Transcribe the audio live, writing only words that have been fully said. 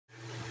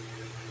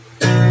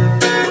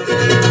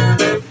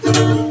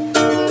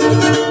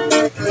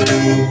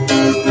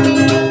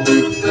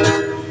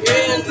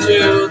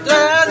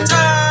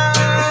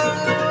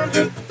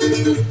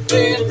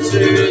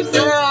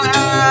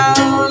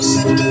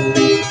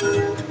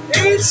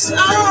It's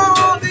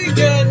all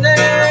beginning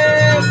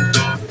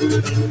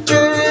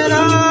and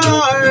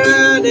our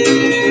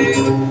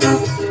ending.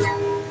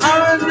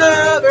 Our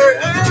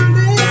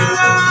never-ending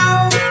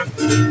love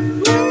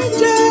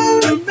with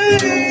you and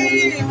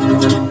me.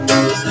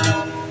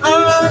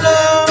 Our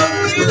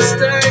love will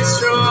stay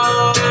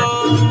strong.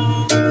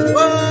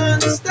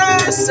 One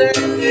stay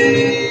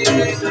singing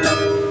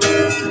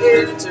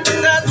into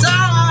the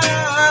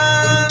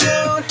town,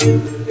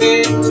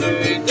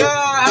 into the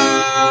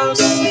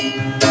house.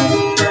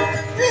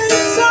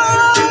 It's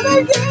all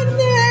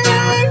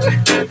beginning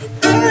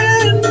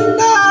and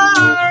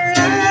our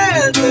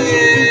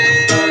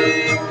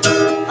ending.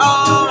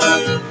 Our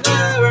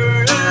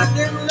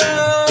never-ending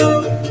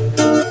love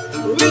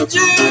with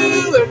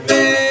you and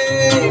me.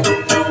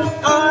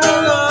 Our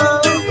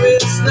love will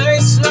stay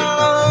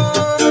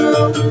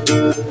strong.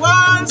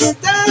 One's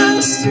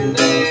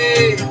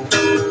destiny,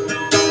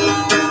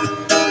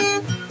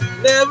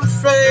 never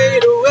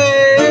fade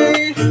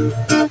away.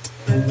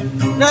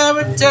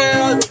 Never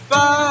tell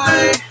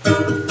goodbye.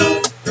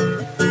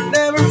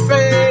 Never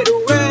fade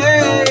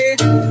away.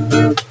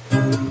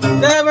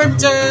 Never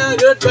tell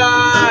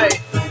goodbye.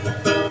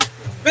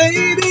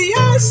 Baby,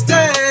 I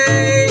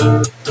stay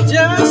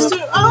just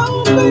to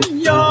open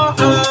your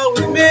heart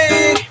with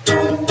me.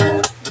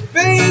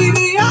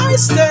 Baby, I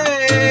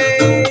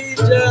stay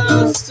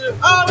just to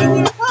open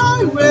your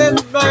heart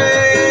with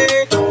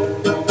me.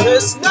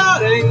 There's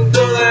nothing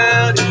to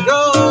let it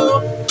go.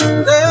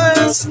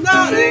 There's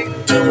nothing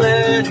to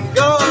let it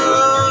go.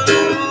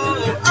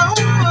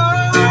 Oh,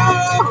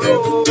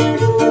 oh,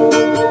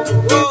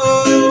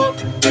 oh.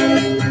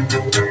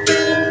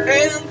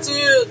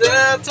 Into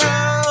the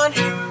town,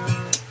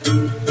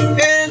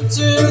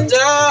 into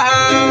the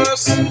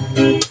house.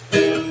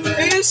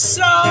 It's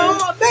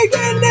all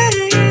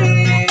beginning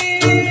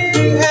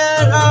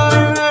and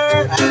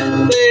our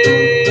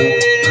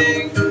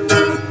ending.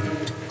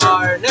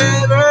 Our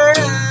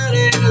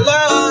never-ending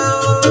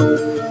love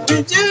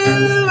with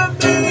you and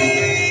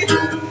me.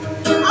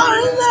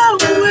 Our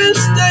love will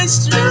stay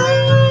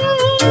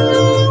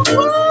strong.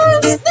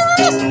 What's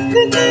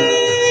destiny?